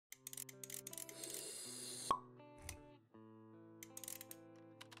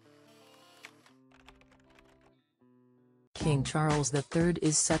King Charles III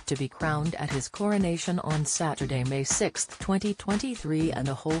is set to be crowned at his coronation on Saturday, May 6, 2023, and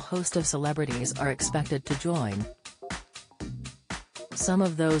a whole host of celebrities are expected to join. Some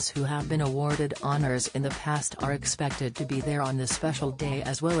of those who have been awarded honors in the past are expected to be there on the special day,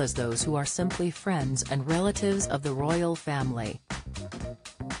 as well as those who are simply friends and relatives of the royal family.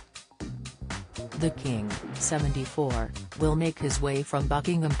 The King, 74, will make his way from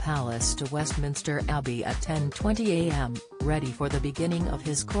Buckingham Palace to Westminster Abbey at 10:20 a.m., ready for the beginning of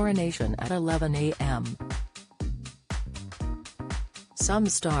his coronation at 11 a.m. Some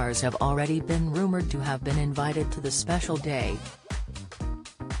stars have already been rumored to have been invited to the special day.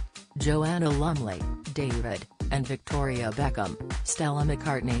 Joanna Lumley, David, and Victoria Beckham, Stella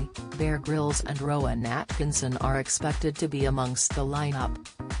McCartney, Bear Grylls and Rowan Atkinson are expected to be amongst the lineup.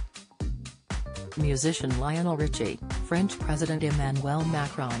 Musician Lionel Richie, French President Emmanuel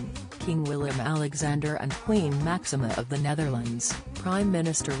Macron, King Willem-Alexander and Queen Maxima of the Netherlands, Prime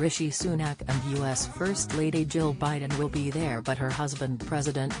Minister Rishi Sunak and US First Lady Jill Biden will be there, but her husband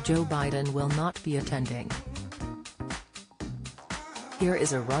President Joe Biden will not be attending. Here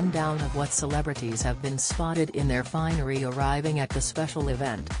is a rundown of what celebrities have been spotted in their finery arriving at the special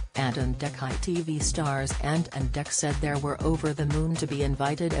event. Ant and Dec ITV stars Ant and Dec said they were over the moon to be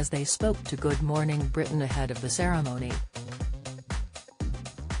invited as they spoke to Good Morning Britain ahead of the ceremony.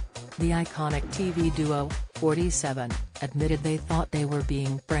 The iconic TV duo, 47, admitted they thought they were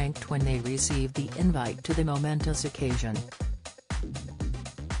being pranked when they received the invite to the momentous occasion.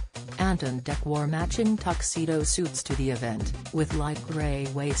 Ant and Dec wore matching tuxedo suits to the event, with light grey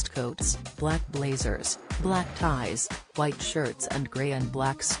waistcoats, black blazers, black ties, white shirts and grey and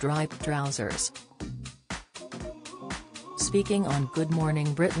black striped trousers. Speaking on Good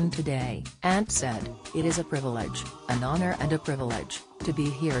Morning Britain today, Ant said, "It is a privilege, an honour and a privilege, to be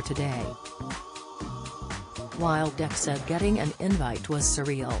here today." While Dec said getting an invite was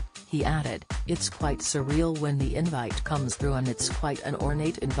surreal, he added, "It's quite surreal when the invite comes through, and it's quite an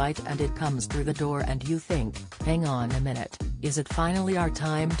ornate invite, and it comes through the door and you think, hang on a minute, is it finally our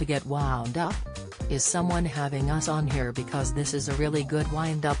time to get wound up? Is someone having us on here because this is a really good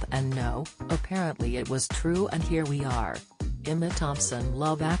wind up?" And no, apparently it was true, and here we are. Emma Thompson,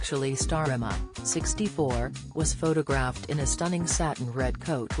 Love Actually star Emma, 64, was photographed in a stunning satin red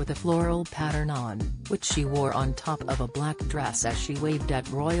coat with a floral pattern on, which she wore on top of a black dress as she waved at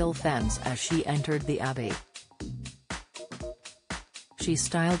royal fans as she entered the Abbey. She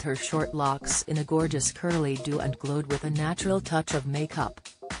styled her short locks in a gorgeous curly do and glowed with a natural touch of makeup.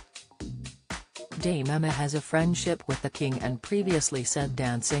 Dame Emma has a friendship with the King and previously said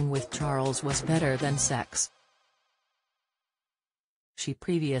dancing with Charles was better than sex. She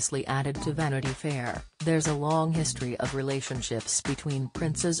previously added to Vanity Fair, "There's a long history of relationships between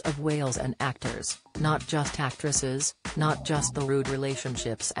Princes of Wales and actors, not just actresses, not just the rude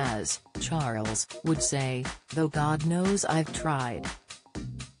relationships as Charles would say, though God knows I've tried.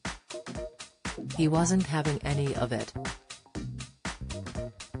 He wasn't having any of it."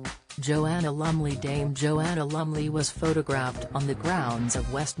 Joanna Lumley Dame Joanna Lumley was photographed on the grounds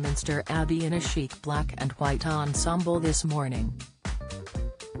of Westminster Abbey in a chic black and white ensemble this morning.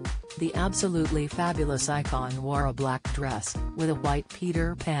 The absolutely fabulous icon wore a black dress, with a white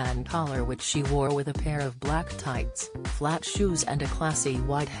Peter Pan collar which she wore with a pair of black tights, flat shoes and a classy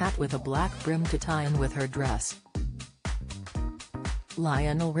white hat with a black brim to tie in with her dress.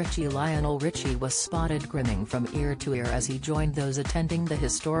 Lionel Richie was spotted grinning from ear to ear as he joined those attending the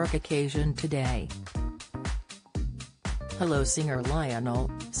historic occasion today. Hello singer Lionel,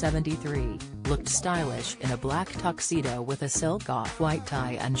 73, looked stylish in a black tuxedo with a silk off-white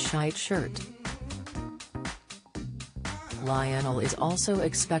tie and shite shirt. Lionel is also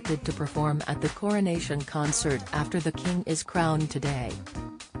expected to perform at the coronation concert after the King is crowned today.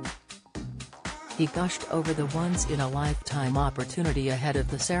 He gushed over the once-in-a-lifetime opportunity ahead of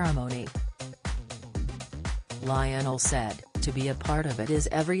the ceremony. Lionel said, "To be a part of it is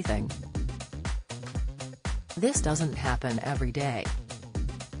everything. This doesn't happen every day.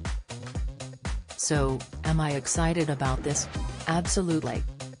 So, am I excited about this? Absolutely.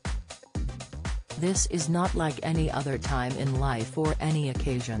 This is not like any other time in life or any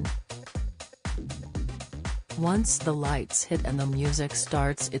occasion. Once the lights hit and the music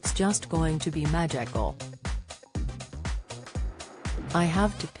starts, it's just going to be magical. I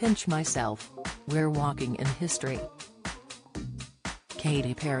have to pinch myself. We're walking in history."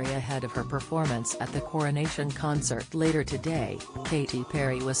 Katy Perry ahead of her performance at the coronation concert later today. Katy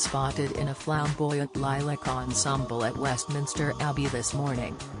Perry was spotted in a flamboyant lilac ensemble at Westminster Abbey this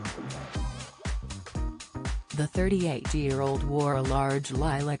morning. The 38-year-old wore a large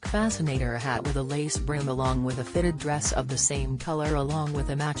lilac fascinator hat with a lace brim along with a fitted dress of the same color along with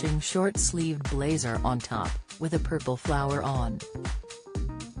a matching short-sleeved blazer on top, with a purple flower on.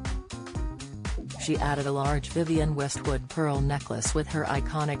 She added a large Vivienne Westwood pearl necklace with her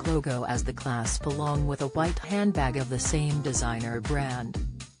iconic logo as the clasp along with a white handbag of the same designer brand.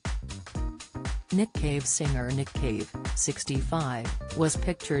 Nick Cave singer Nick Cave, 65, was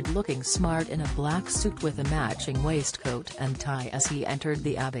pictured looking smart in a black suit with a matching waistcoat and tie as he entered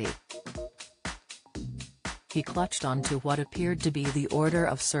the Abbey. He clutched onto what appeared to be the order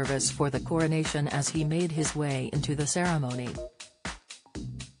of service for the coronation as he made his way into the ceremony.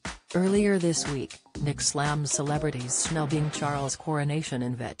 Earlier this week, Nick slammed celebrities snubbing Charles' coronation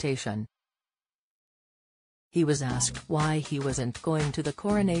invitation. He was asked why he wasn't going to the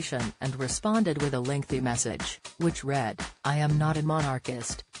coronation and responded with a lengthy message, which read, "I am not a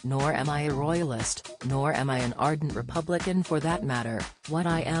monarchist, nor am I a royalist, nor am I an ardent Republican for that matter. What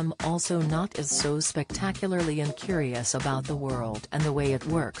I am also not is so spectacularly incurious about the world and the way it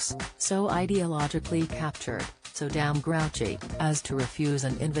works, so ideologically captured, so damn grouchy, as to refuse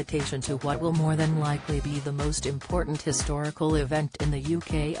an invitation to what will more than likely be the most important historical event in the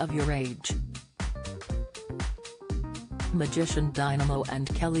UK of your age." Magician Dynamo and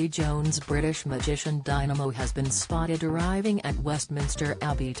Kelly Jones. British magician Dynamo has been spotted arriving at Westminster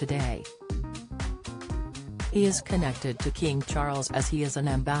Abbey today. He is connected to King Charles as he is an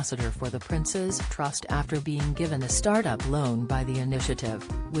ambassador for the Prince's Trust after being given a startup loan by the initiative,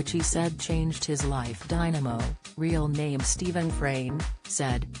 which he said changed his life. Dynamo, real name Stephen Frayne,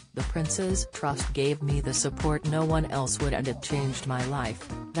 said, "The Prince's Trust gave me the support no one else would and it changed my life,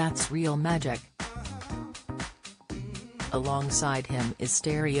 that's real magic." Alongside him is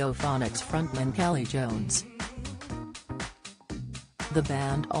Stereophonics frontman Kelly Jones. The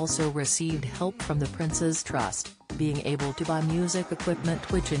band also received help from the Prince's Trust, being able to buy music equipment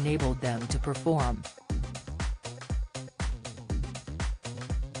which enabled them to perform.